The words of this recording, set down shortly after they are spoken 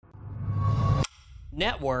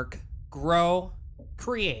network, grow,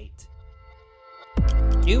 create.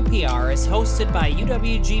 New PR is hosted by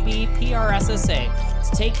UWGB PRSSA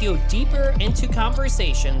to take you deeper into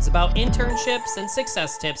conversations about internships and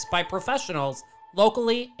success tips by professionals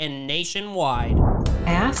locally and nationwide.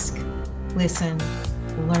 Ask, listen,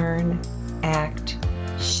 learn, act,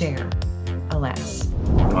 share. Alas.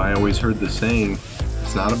 I always heard the saying,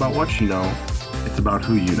 it's not about what you know, it's about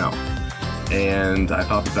who you know. And I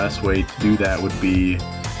thought the best way to do that would be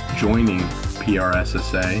joining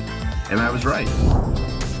PRSSA, and I was right.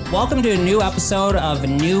 Welcome to a new episode of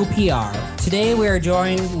New PR. Today we are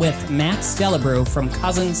joined with Max Delabrew from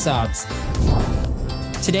Cousin Subs.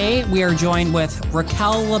 Today we are joined with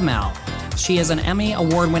Raquel Lamel. She is an Emmy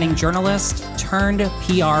award-winning journalist turned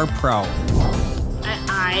PR pro.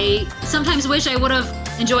 I sometimes wish I would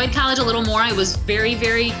have enjoyed college a little more. I was very,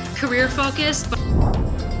 very career focused.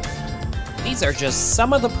 These are just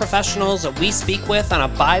some of the professionals that we speak with on a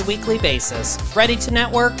bi-weekly basis. Ready to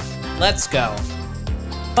network? Let's go.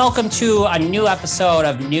 Welcome to a new episode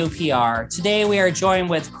of New PR. Today we are joined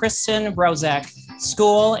with Kristen Brozek,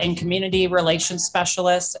 School and Community Relations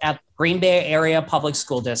Specialist at Green Bay Area Public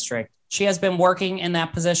School District. She has been working in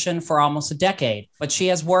that position for almost a decade, but she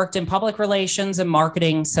has worked in public relations and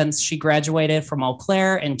marketing since she graduated from Eau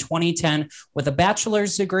Claire in 2010 with a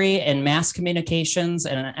bachelor's degree in mass communications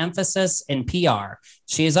and an emphasis in PR.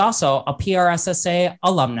 She is also a PRSSA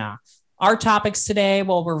alumna. Our topics today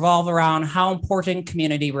will revolve around how important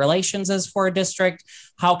community relations is for a district,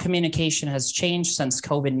 how communication has changed since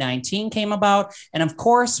COVID-19 came about, and of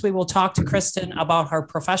course, we will talk to Kristen about her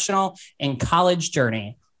professional and college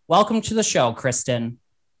journey. Welcome to the show, Kristen.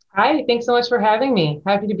 Hi, thanks so much for having me.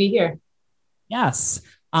 Happy to be here. Yes.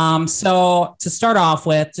 So to start off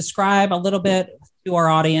with, describe a little bit to our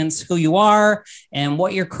audience who you are and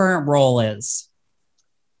what your current role is.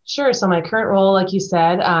 Sure. So my current role, like you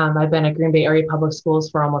said, I've been at Green Bay Area Public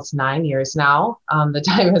Schools for almost 9 years now. The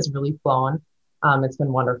time has really flown. It's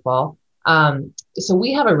been wonderful. So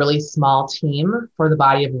we have a really small team for the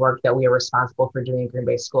body of work that we are responsible for doing at Green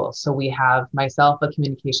Bay Schools. So we have myself, a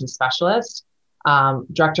communications specialist,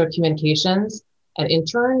 director of communications, an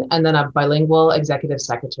intern, and then a bilingual executive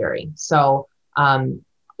secretary. So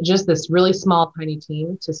just this really small, tiny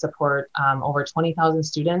team to support over 20,000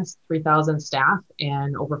 students, 3,000 staff,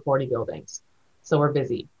 and over 40 buildings. So we're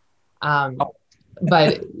busy.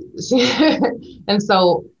 But and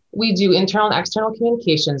so we do internal and external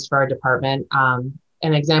communications for our department.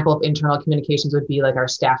 An example of internal communications would be like our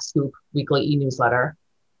Staff Scoop weekly e-newsletter.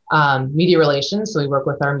 Media relations, so we work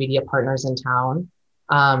with our media partners in town.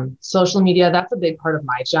 Social media, that's a big part of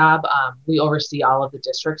my job. We oversee all of the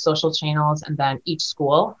district social channels, and then each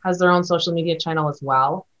school has their own social media channel as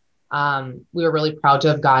well. We were really proud to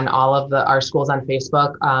have gotten all of our schools on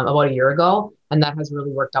Facebook about a year ago, and that has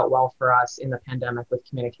really worked out well for us in the pandemic with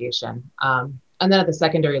communication. And then at the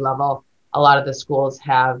secondary level, a lot of the schools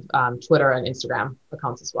have Twitter and Instagram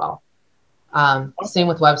accounts as well. Same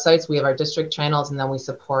with websites. We have our district channels, and then we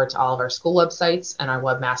support all of our school websites and our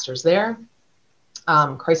webmasters there.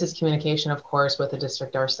 Crisis communication, of course, with a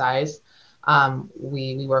district our size,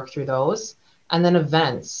 we work through those. And then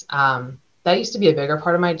events. That used to be a bigger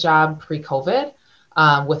part of my job pre-COVID.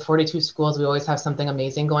 With 42 schools, we always have something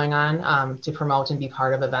amazing going on to promote and be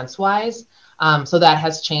part of events-wise. So that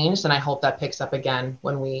has changed, and I hope that picks up again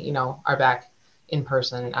when we, are back in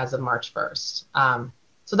person as of March 1st.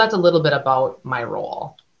 So that's a little bit about my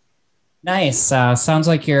role. Nice. Sounds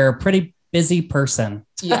like you're a pretty busy person.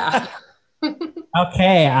 Yeah.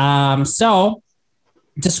 Okay. So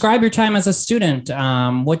describe your time as a student.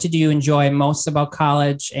 What did you enjoy most about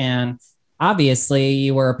college? And obviously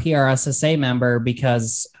you were a PRSSA member,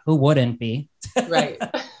 because who wouldn't be? Right.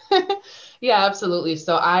 Yeah, absolutely.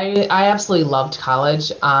 So I absolutely loved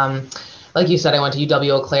college. Like you said, I went to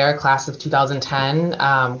UW Eau Claire, class of 2010,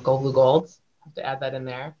 Go Blue Golds. I have to add that in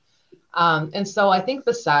there. And so I think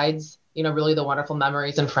besides, really the wonderful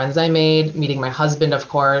memories and friends I made, meeting my husband, of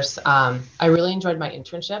course, I really enjoyed my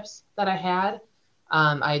internships that I had.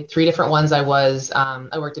 I had 3 different ones. I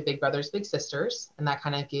worked at Big Brothers Big Sisters, and that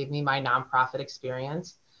kind of gave me my nonprofit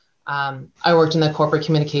experience. I worked in the corporate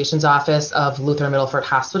communications office of Luther Middleford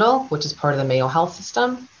Hospital, which is part of the Mayo Health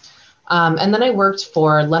System. And then I worked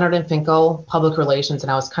for Leonard and Finkel Public Relations,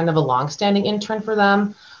 and I was kind of a longstanding intern for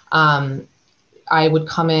them. I would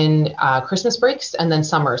come in Christmas breaks and then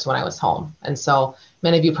summers when I was home. And so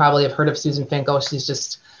many of you probably have heard of Susan Finkel. She's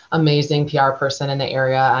just amazing PR person in the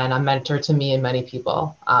area and a mentor to me and many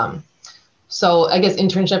people. So I guess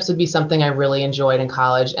internships would be something I really enjoyed in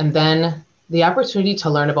college. And then the opportunity to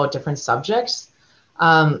learn about different subjects.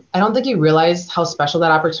 I don't think you realize how special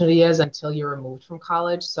that opportunity is until you're removed from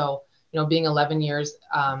college. So, being 11 years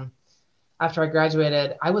after I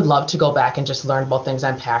graduated, I would love to go back and just learn about things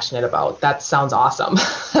I'm passionate about. That sounds awesome.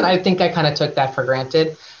 And I think I kind of took that for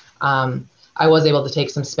granted. I was able to take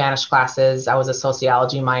some Spanish classes. I was a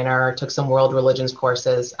sociology minor, took some world religions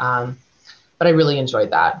courses. But I really enjoyed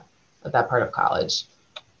that part of college.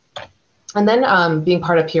 And then being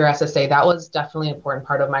part of PRSSA, that was definitely an important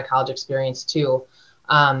part of my college experience too.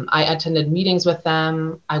 I attended meetings with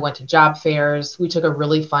them. I went to job fairs. We took a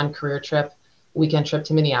really fun weekend trip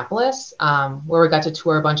to Minneapolis, where we got to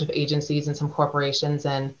tour a bunch of agencies and some corporations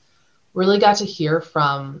and really got to hear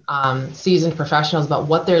from seasoned professionals about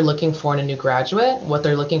what they're looking for in a new graduate, what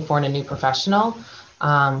they're looking for in a new professional.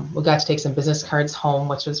 We got to take some business cards home,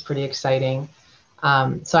 which was pretty exciting.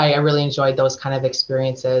 So I really enjoyed those kind of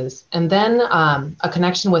experiences. And then a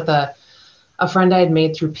connection with a friend I had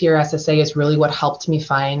made through PRSSA is really what helped me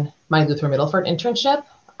find my Luther Middleford internship.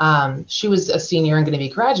 She was a senior and going to be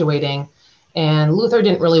graduating, and Luther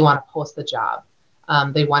didn't really want to post the job.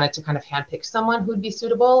 They wanted to kind of handpick someone who'd be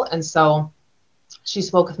suitable. And so she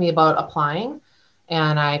spoke with me about applying,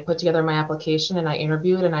 and I put together my application and I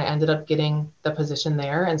interviewed, and I ended up getting the position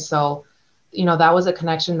there. And so, that was a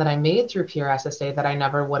connection that I made through PRSSA that I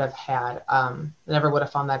never would have had, never would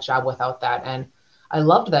have found that job without that. And I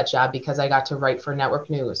loved that job because I got to write for Network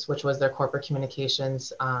News, which was their corporate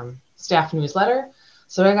communications staff newsletter.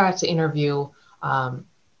 So I got to interview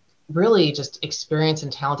really just experienced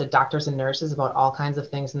and talented doctors and nurses about all kinds of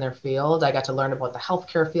things in their field. I got to learn about the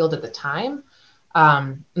healthcare field at the time.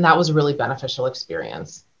 And that was a really beneficial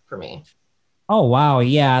experience for me. Oh, wow.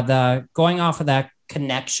 Yeah. Going off of that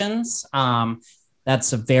connections,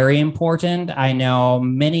 that's very important. I know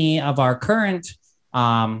many of our current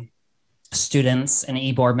students and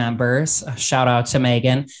e-board members, shout out to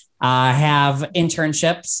Megan, have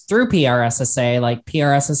internships through PRSSA. Like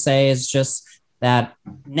PRSSA is just that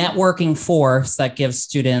networking force that gives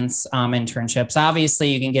students internships. Obviously,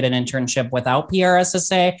 you can get an internship without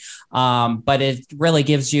PRSSA, but it really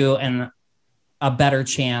gives you a better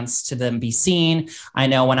chance to then be seen. I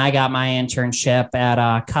know when I got my internship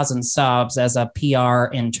at Cousin Subs as a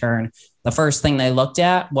PR intern, the first thing they looked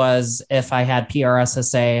at was if I had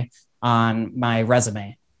PRSSA on my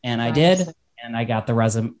resume, and I did, and I got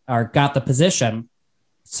got the position.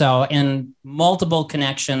 So, and multiple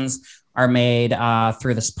connections are made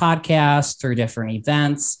through this podcast, through different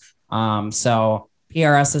events. So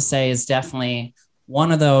PRSSA is definitely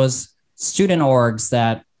one of those student orgs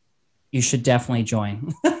that you should definitely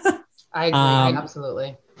join. I agree,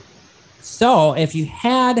 absolutely. So if you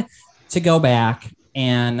had to go back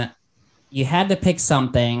and you had to pick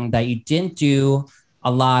something that you didn't do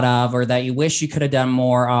a lot of, or that you wish you could have done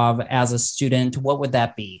more of as a student, what would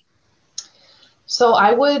that be? So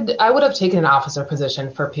I would have taken an officer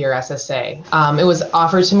position for PRSSA. It was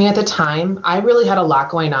offered to me at the time. I really had a lot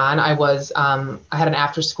going on. I had an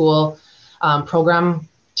after school program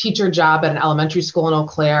teacher job at an elementary school in Eau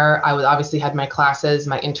Claire. I obviously had my classes,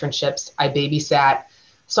 my internships, I babysat.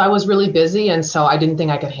 So I was really busy, and so I didn't think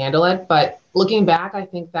I could handle it. But looking back, I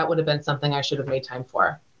think that would have been something I should have made time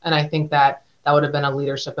for. And I think that would have been a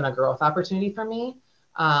leadership and a growth opportunity for me.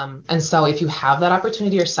 And so if you have that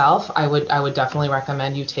opportunity yourself, I would definitely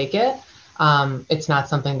recommend you take it. It's not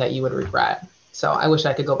something that you would regret. So I wish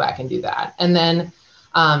I could go back and do that. And then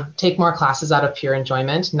take more classes out of pure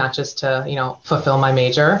enjoyment, not just to, fulfill my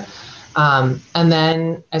major. And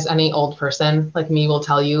then, as any old person like me will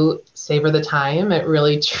tell you, savor the time. It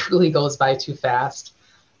really truly goes by too fast.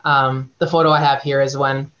 The photo I have here is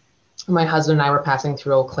when my husband and I were passing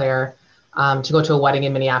through Eau Claire to go to a wedding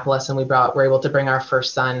in Minneapolis, and we were able to bring our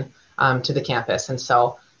first son to the campus. And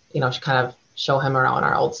so, kind of show him around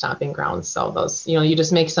our old stomping grounds. So those, you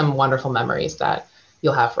just make some wonderful memories that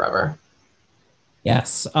you'll have forever.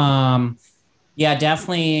 Yes. Yeah,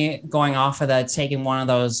 definitely going off of that, taking one of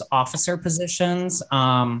those officer positions.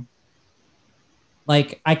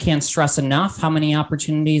 Like, I can't stress enough how many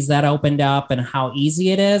opportunities that opened up and how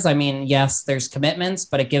easy it is. I mean, yes, there's commitments,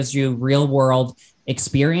 but it gives you real world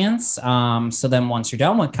experience. So then once you're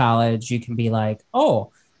done with college, you can be like,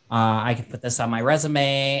 I can put this on my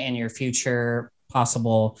resume, and your future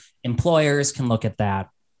possible employers can look at that.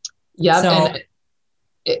 Yeah. So,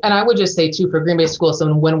 and I would just say too, for Green Bay School,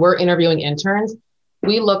 so when we're interviewing interns,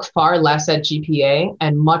 we look far less at GPA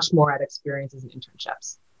and much more at experiences and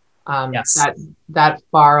internships. Yes. That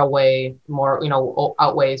far away more,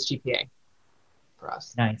 outweighs GPA for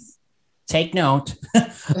us. Nice. Take note.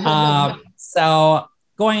 So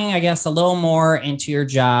going, I guess, a little more into your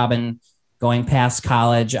job and going past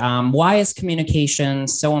college. Why is communication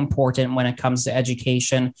so important when it comes to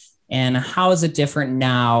education, and how is it different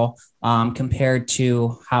now compared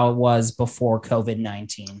to how it was before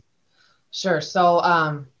COVID-19? Sure.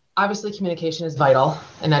 So obviously communication is vital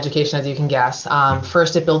in education, as you can guess.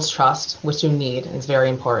 First, it builds trust, which you need, and it's very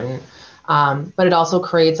important. But it also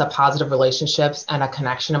creates a positive relationships and a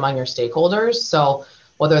connection among your stakeholders. So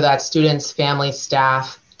whether that's students, family,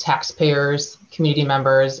 staff, taxpayers, community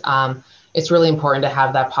members, it's really important to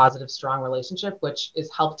have that positive, strong relationship, which is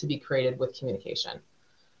helped to be created with communication.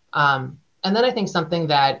 And then I think something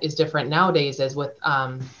that is different nowadays is with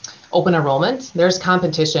open enrollment, there's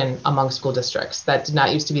competition among school districts. That did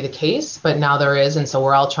not used to be the case, but now there is. And so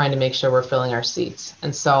we're all trying to make sure we're filling our seats.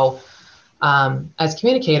 And so as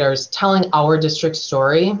communicators, telling our district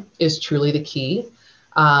story is truly the key.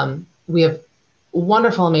 We have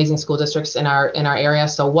wonderful, amazing school districts in our area.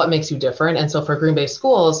 So what makes you different? And so for Green Bay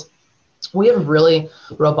Schools, we have a really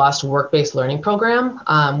robust work-based learning program.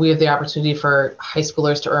 We have the opportunity for high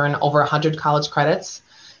schoolers to earn over 100 college credits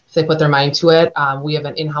if they put their mind to it. We have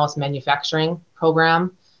an in-house manufacturing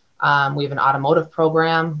program. We have an automotive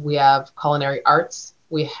program. We have culinary arts.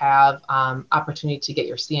 We have opportunity to get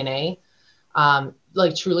your CNA.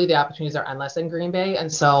 Like truly the opportunities are endless in Green Bay.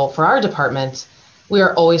 And so for our department, we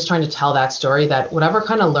are always trying to tell that story that whatever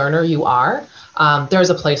kind of learner you are,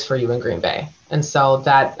 there's a place for you in Green Bay. And so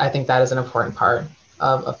that, I think that is an important part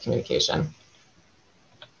of communication.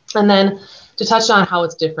 And then to touch on how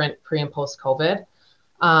it's different pre and post COVID,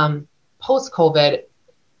 post-COVID,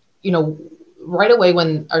 right away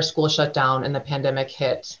when our school shut down and the pandemic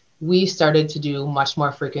hit, we started to do much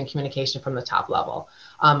more frequent communication from the top level.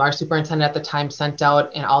 Our superintendent at the time sent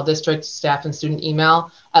out an all district staff and student email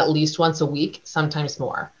at least once a week, sometimes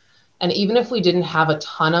more. And even if we didn't have a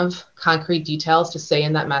ton of concrete details to say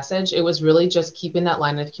in that message, it was really just keeping that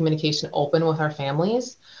line of communication open with our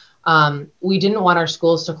families. We didn't want our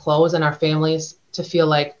schools to close and our families to feel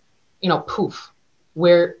like, poof,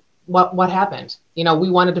 what happened? We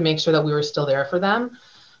wanted to make sure that we were still there for them,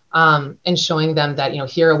 and showing them that,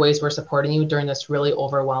 here are ways we're supporting you during this really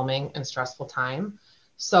overwhelming and stressful time.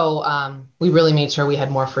 So we really made sure we had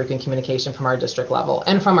more frequent communication from our district level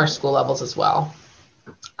and from our school levels as well.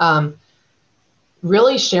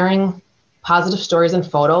 Really sharing positive stories and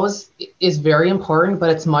photos is very important, but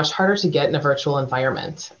it's much harder to get in a virtual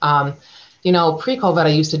environment. Pre-COVID, I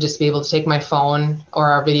used to just be able to take my phone or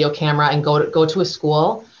our video camera and go to a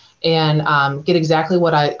school and get exactly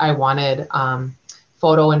what I wanted,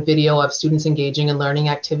 photo and video of students engaging in learning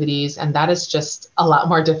activities. And that is just a lot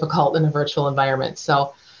more difficult in a virtual environment.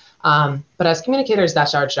 So, but as communicators,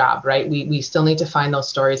 that's our job, right? We still need to find those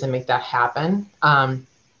stories and make that happen.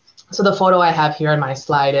 So the photo I have here on my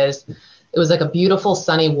slide it was like a beautiful,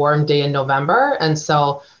 sunny, warm day in November. And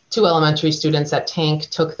so 2 elementary students at Tank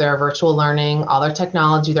took their virtual learning, all their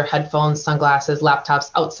technology, their headphones, sunglasses, laptops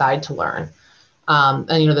outside to learn. And,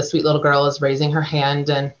 the sweet little girl is raising her hand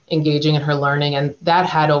and engaging in her learning. And that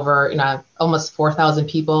had over, almost 4,000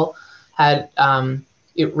 people had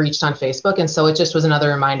it reached on Facebook. And so it just was another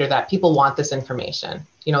reminder that people want this information.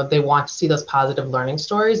 They want to see those positive learning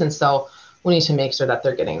stories. And so we need to make sure that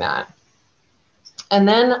they're getting that. And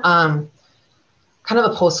then kind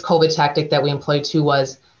of a post-COVID tactic that we employed too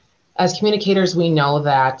was, as communicators, we know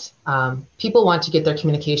that people want to get their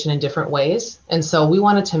communication in different ways. And so we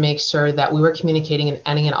wanted to make sure that we were communicating in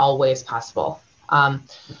any and all ways possible.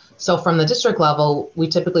 So from the district level, we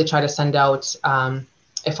typically try to send out a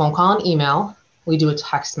phone call and email. We do a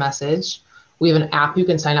text message. We have an app you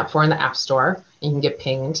can sign up for in the App Store, and you can get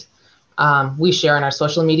pinged. We share on our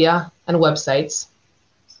social media and websites.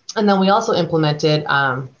 And then we also implemented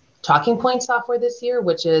Talking Point software this year,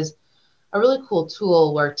 which is a really cool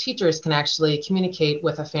tool where teachers can actually communicate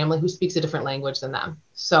with a family who speaks a different language than them.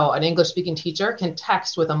 So an English speaking teacher can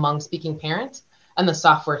text with a Hmong speaking parent, and the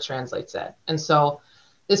software translates it. And so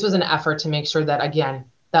this was an effort to make sure that, again,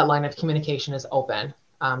 that line of communication is open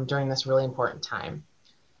during this really important time.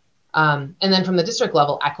 And then from the district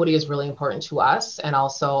level, equity is really important to us and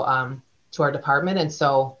also to our department. And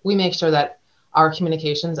so we make sure that our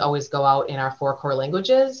communications always go out in our 4 core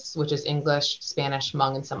languages, which is English, Spanish,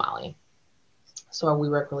 Hmong, and Somali. So we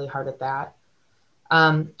work really hard at that.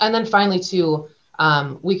 And then finally, too,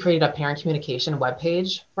 we created a parent communication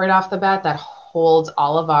webpage right off the bat that holds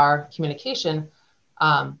all of our communication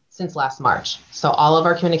since last March. So all of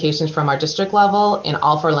our communications from our district level in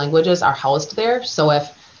all 4 languages are housed there. So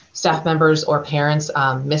if staff members or parents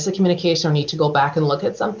miss a communication or need to go back and look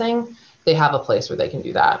at something, they have a place where they can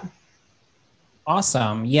do that.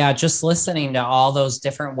 Awesome. Yeah, just listening to all those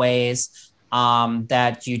different ways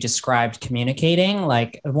that you described communicating.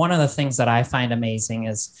 Like one of the things that I find amazing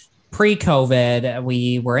is pre-COVID,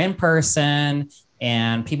 we were in person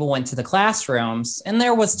and people went to the classrooms and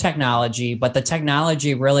there was technology, but the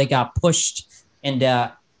technology really got pushed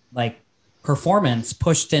into like performance,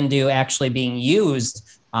 pushed into actually being used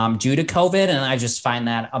due to COVID. And I just find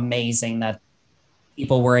that amazing that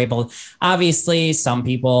people were able, obviously some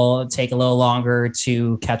people take a little longer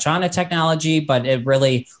to catch on to technology, but it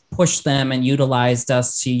really pushed them and utilized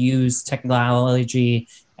us to use technology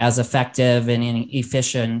as effective and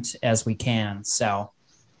efficient as we can. So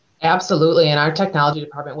absolutely. And our technology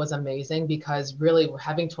department was amazing because really we're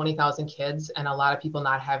having 20,000 kids and a lot of people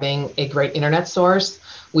not having a great internet source.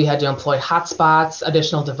 We had to employ hotspots,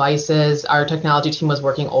 additional devices. Our technology team was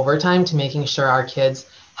working overtime to making sure our kids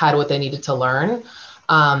had what they needed to learn.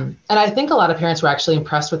 And I think a lot of parents were actually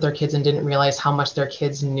impressed with their kids and didn't realize how much their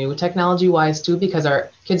kids knew technology-wise too, because our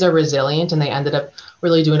kids are resilient and they ended up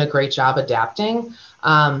really doing a great job adapting.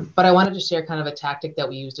 But I wanted to share kind of a tactic that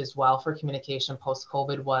we used as well for communication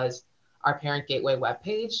post-COVID was our Parent Gateway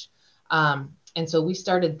webpage. And so we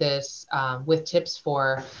started this with tips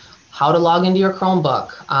for how to log into your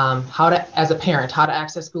Chromebook, how to, as a parent, how to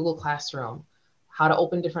access Google Classroom, how to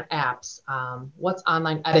open different apps, what's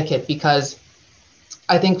online etiquette, because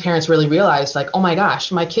I think parents really realized like, oh my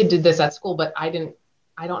gosh, my kid did this at school, but I don't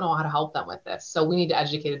know how to help them with this. So we need to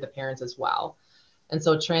educate the parents as well. And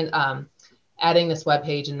so adding this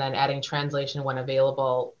webpage and then adding translation when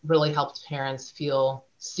available really helped parents feel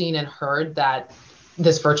seen and heard that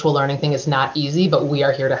this virtual learning thing is not easy, but we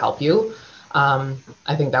are here to help you.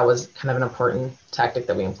 I think that was kind of an important tactic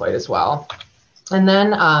that we employed as well. And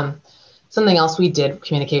then something else we did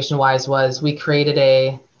communication-wise was we created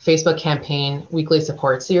a Facebook campaign weekly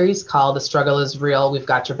support series called The Struggle is Real, We've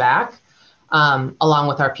Got Your Back, along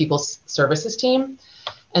with our People Services team.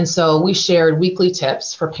 And so we shared weekly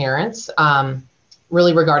tips for parents,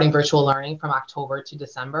 really regarding virtual learning from October to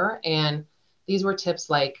December. And these were tips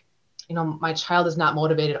like, you know, my child is not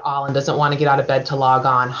motivated at all and doesn't want to get out of bed to log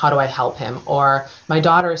on. How do I help him? Or my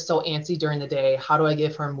daughter is so antsy during the day. How do I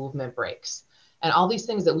give her movement breaks? And all these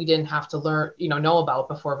things that we didn't have to learn, know about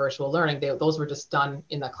before virtual learning, those were just done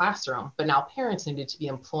in the classroom. But now parents needed to be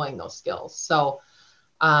employing those skills. So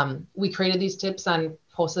we created these tips and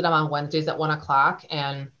posted them on Wednesdays at 1:00.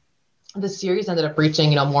 And the series ended up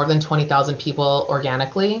reaching, more than 20,000 people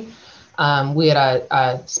organically. We had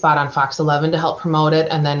a spot on Fox 11 to help promote it.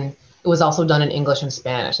 And then it was also done in English and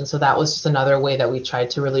Spanish. And so that was just another way that we tried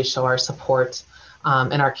to really show our support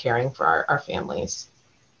and our caring for our families.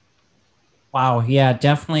 Wow. Yeah,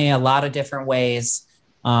 definitely a lot of different ways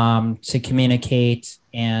to communicate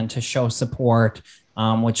and to show support,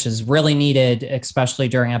 which is really needed, especially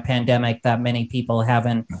during a pandemic that many people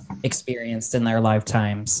haven't experienced in their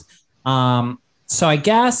lifetimes. So I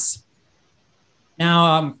guess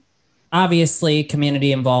now, obviously,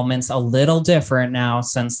 community involvement's a little different now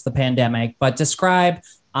since the pandemic, but describe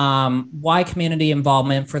why community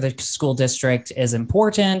involvement for the school district is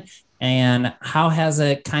important and how has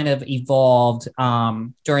it kind of evolved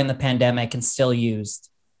during the pandemic and still used?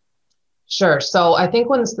 Sure. So I think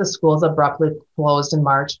once the schools abruptly closed in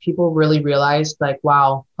March, people really realized like,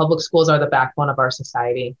 wow, public schools are the backbone of our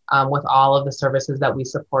society with all of the services that we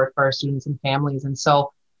support for our students and families. And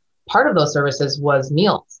so part of those services was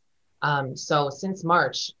meals. So since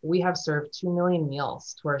March, we have served 2 million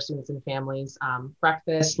meals to our students and families,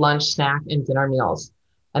 breakfast, lunch, snack, and dinner meals.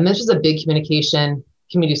 And this was a big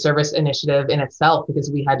community service initiative in itself because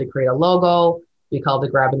we had to create a logo. We called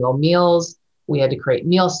it Grab and Go Meals. We had to create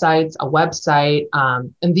meal sites, a website,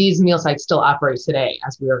 and these meal sites still operate today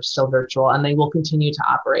as we are still virtual, and they will continue to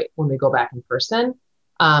operate when we go back in person.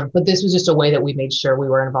 But this was just a way that we made sure we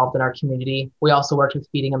were involved in our community. We also worked with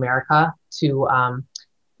Feeding America to,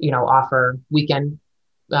 offer weekend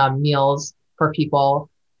meals for people.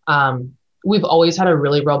 We've always had a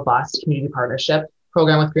really robust community partnership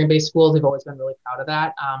program with Green Bay Schools. We've always been really proud of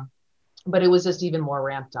that. But it was just even more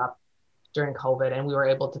ramped up during COVID, and we were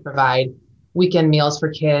able to provide weekend meals for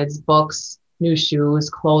kids, books, new shoes,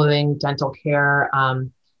 clothing, dental care.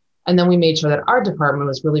 And then we made sure that our department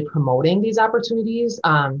was really promoting these opportunities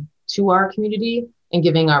to our community and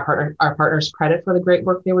giving our partners credit for the great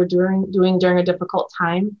work they were doing during a difficult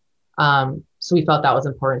time. So we felt that was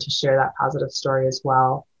important to share that positive story as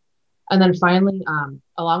well. And then finally,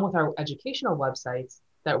 along with our educational websites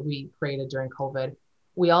that we created during COVID,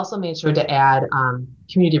 we also made sure to add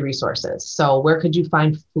community resources. So where could you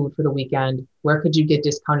find food for the weekend? Where could you get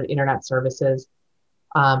discounted internet services?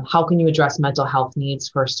 How can you address mental health needs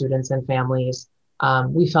for students and families?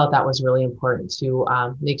 we felt that was really important to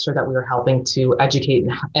make sure that we were helping to educate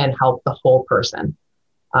and help the whole person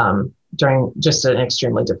during just an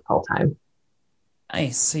extremely difficult time.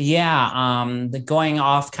 Nice. Yeah. The going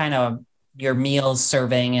off kind of your meals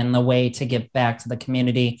serving and the way to give back to the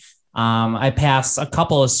community. I pass a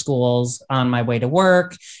couple of schools on my way to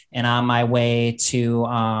work and on my way to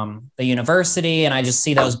the university, and I just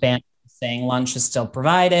see those banners saying lunch is still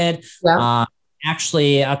provided. Yeah.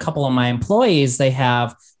 Actually, a couple of my employees, they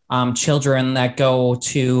have children that go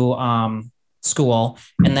to school,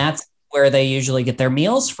 and that's where they usually get their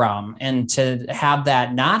meals from. And to have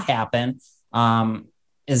that not happen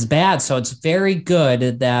is bad. So it's very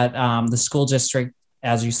good that the school district,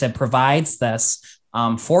 as you said, provides this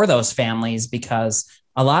for those families, because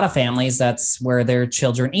a lot of families, that's where their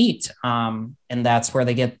children eat. And that's where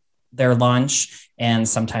they get their lunch and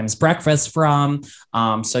sometimes breakfast from.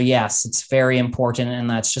 So yes, it's very important. And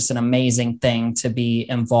that's just an amazing thing to be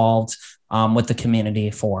involved with the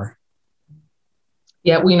community for.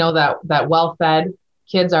 Yeah, we know that well-fed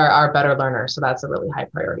kids are better learners. So that's a really high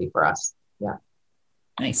priority for us. Yeah.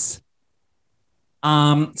 Nice.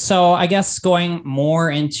 So I guess going more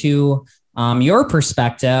into your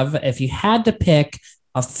perspective, if you had to pick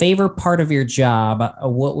a favorite part of your job,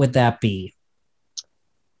 what would that be?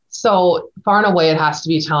 So far and away, it has to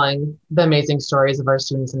be telling the amazing stories of our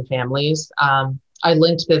students and families. I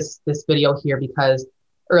linked this video here because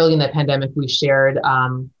early in the pandemic, we shared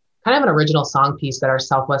kind of an original song piece that our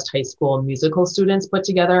Southwest High School musical students put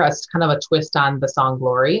together as kind of a twist on the song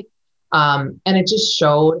Glory. And it just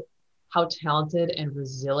showed how talented and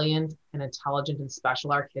resilient and intelligent and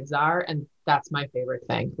special our kids are. And that's my favorite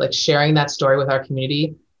thing. Like, sharing that story with our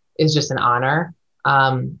community is just an honor.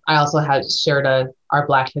 I also had shared our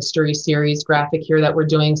Black History series graphic here that we're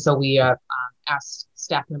doing. So we asked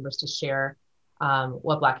staff members to share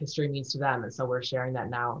what Black history means to them. And so we're sharing that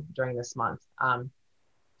now during this month.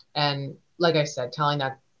 And like I said, telling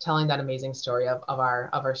that amazing story of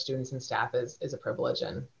our students and staff is a privilege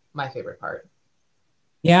and my favorite part.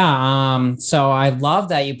 Yeah. So I love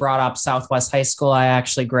that you brought up Southwest High School. I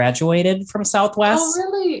actually graduated from Southwest.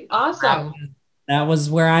 Oh, really? Awesome. That was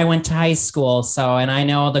where I went to high school. So, and I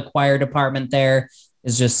know the choir department there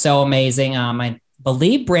is just so amazing. I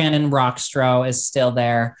believe Brandon Rockstro is still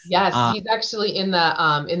there. Yes, he's actually in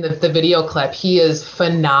the video clip. He is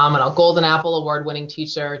phenomenal. Golden Apple Award-winning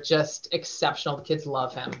teacher, just exceptional. The kids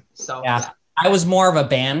love him. So yeah. I was more of a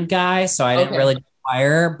band guy, so I didn't really do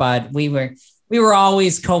choir, but we were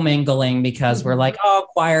always commingling because we're like, oh,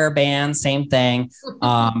 choir, band, same thing.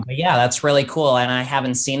 But yeah, that's really cool. And I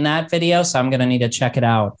haven't seen that video, so I'm going to need to check it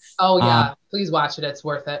out. Oh yeah, please watch it. It's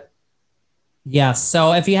worth it. Yes.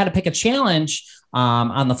 So if you had to pick a challenge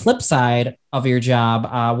on the flip side of your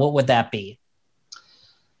job, what would that be?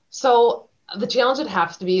 So the challenge would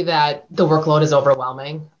have to be that the workload is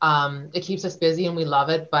overwhelming. It keeps us busy and we love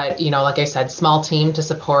it. But, like I said, small team to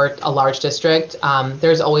support a large district,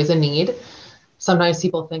 there's always a need. Sometimes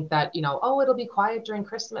people think that, it'll be quiet during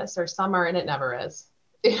Christmas or summer, and it never is.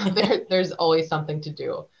 There's always something to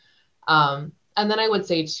do. And then I would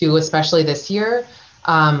say too, especially this year,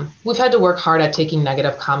 we've had to work hard at taking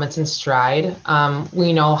negative comments in stride.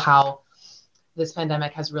 We know how this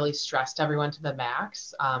pandemic has really stressed everyone to the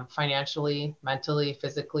max, financially, mentally,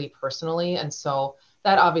 physically, personally. And so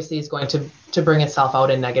that obviously is going to bring itself out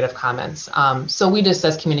in negative comments. So we just,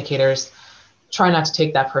 as communicators, try not to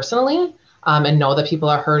take that personally, and know that people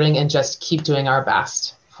are hurting and just keep doing our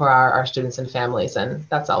best for our students and families. And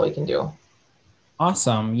that's all we can do.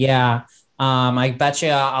 Awesome. Yeah. I bet you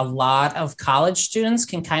a lot of college students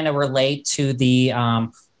can kind of relate to the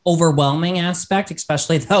overwhelming aspect,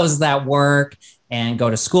 especially those that work and go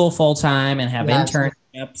to school full time and have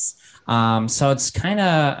internships. So it's kind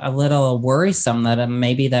of a little worrisome that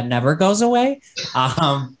maybe that never goes away.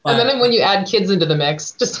 And then when you add kids into the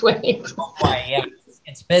mix, just wait. Yeah,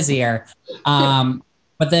 it's busier.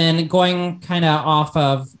 But then going kind of off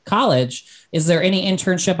of college, is there any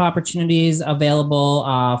internship opportunities available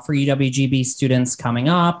for UWGB students coming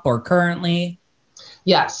up or currently?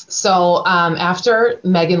 Yes. So after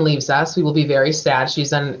Megan leaves us, we will be very sad. She's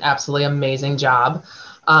done an absolutely amazing job.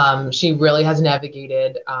 She really has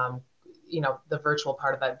navigated, the virtual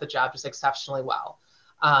part of the job just exceptionally well.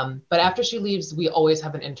 But after she leaves, we always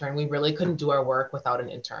have an intern. We really couldn't do our work without an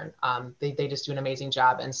intern. They just do an amazing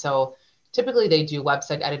job. And so typically they do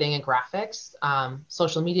website editing and graphics,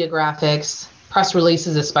 social media graphics, press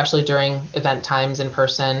releases, especially during event times in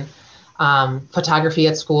person, photography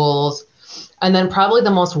at schools. And then probably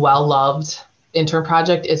the most well-loved intern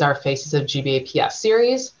project is our Faces of GBAPS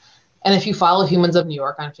series. And if you follow Humans of New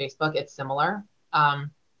York on Facebook, it's similar.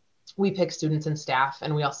 we pick students and staff,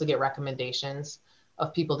 and we also get recommendations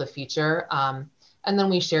of people to feature. And then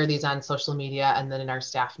we share these on social media and then in our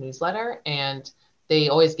staff newsletter. And they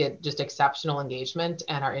always get just exceptional engagement.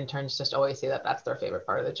 And our interns just always say that that's their favorite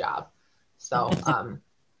part of the job. So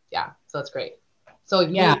yeah, so it's great. So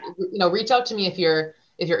yeah, reach out to me if you're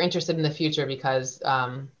interested in the future, because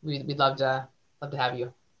we'd love to have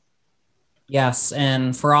you. Yes,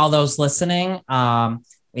 and for all those listening,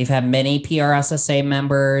 we've had many PRSSA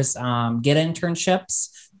members get internships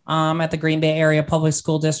at the Green Bay Area Public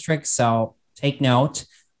School District, so take note.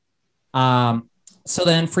 So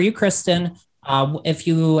then for you, Kristen, if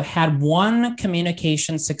you had one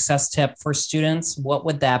communication success tip for students, what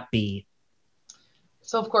would that be?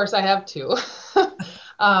 So of course I have two,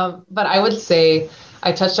 but I would say,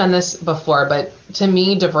 I touched on this before, but to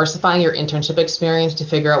me, diversifying your internship experience to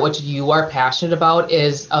figure out what you are passionate about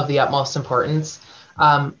is of the utmost importance.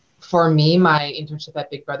 For me, my internship at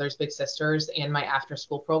Big Brothers Big Sisters and my after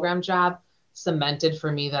school program job cemented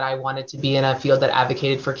for me that I wanted to be in a field that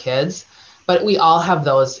advocated for kids. But we all have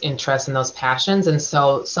those interests and those passions. And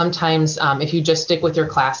so sometimes if you just stick with your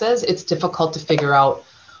classes, it's difficult to figure out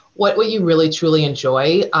what you really truly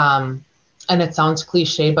enjoy. And it sounds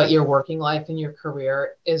cliche, but your working life and your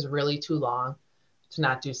career is really too long to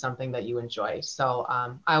not do something that you enjoy. So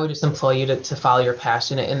I would just implore you to follow your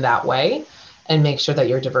passion in that way and make sure that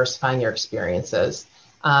you're diversifying your experiences.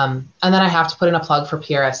 And then I have to put in a plug for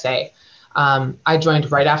PRSA. I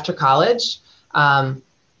joined right after college. I've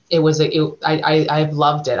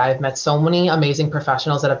loved it. I've met so many amazing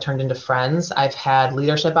professionals that have turned into friends. I've had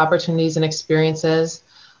leadership opportunities and experiences.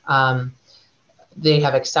 They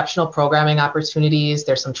have exceptional programming opportunities.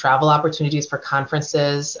 There's some travel opportunities for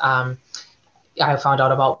conferences. I found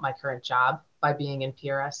out about my current job by being in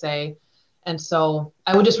PRSA. And so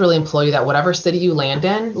I would just really implore you that whatever city you land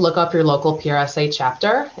in, look up your local PRSA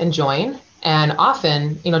chapter and join. And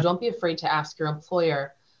often, don't be afraid to ask your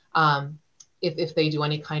employer if they do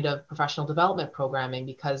any kind of professional development programming,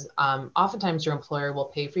 because oftentimes your employer will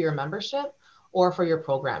pay for your membership or for your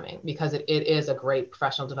programming, because it is a great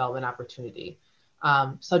professional development opportunity.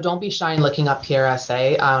 So don't be shy in looking up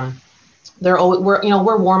PRSA.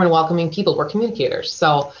 We're warm and welcoming people. We're communicators.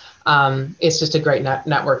 So it's just a great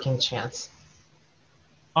networking chance.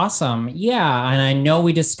 Awesome. Yeah. And I know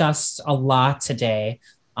we discussed a lot today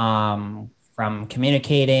from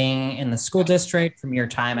communicating in the school district, from your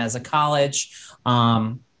time as a college,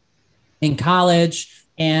 in college.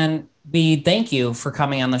 And we thank you for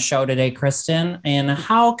coming on the show today, Kristen. And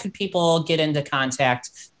how could people get into contact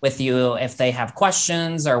with you if they have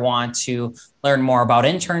questions or want to learn more about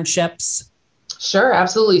internships? Sure,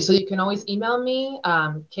 absolutely. So you can always email me,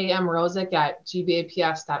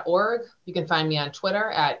 kmrosick@gbaps.org. You can find me on Twitter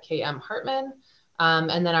at kmhartman.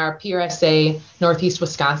 And then our PRSA Northeast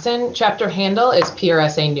Wisconsin chapter handle is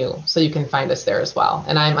PRSA New. So you can find us there as well.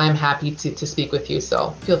 And I'm happy to speak with you.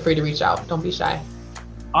 So feel free to reach out. Don't be shy.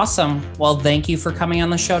 Awesome. Well, thank you for coming on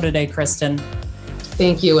the show today, Kristen.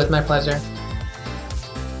 Thank you. It was my pleasure.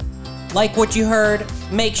 Like what you heard,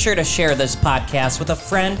 make sure to share this podcast with a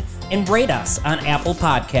friend and rate us on Apple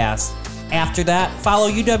Podcasts. After that, follow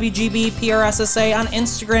UWGB PRSSA on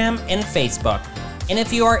Instagram and Facebook. And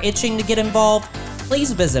if you are itching to get involved,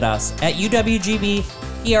 please visit us at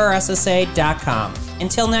uwgbprssa.com.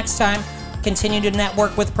 Until next time, continue to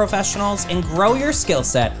network with professionals and grow your skill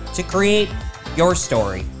set to create your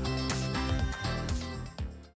story.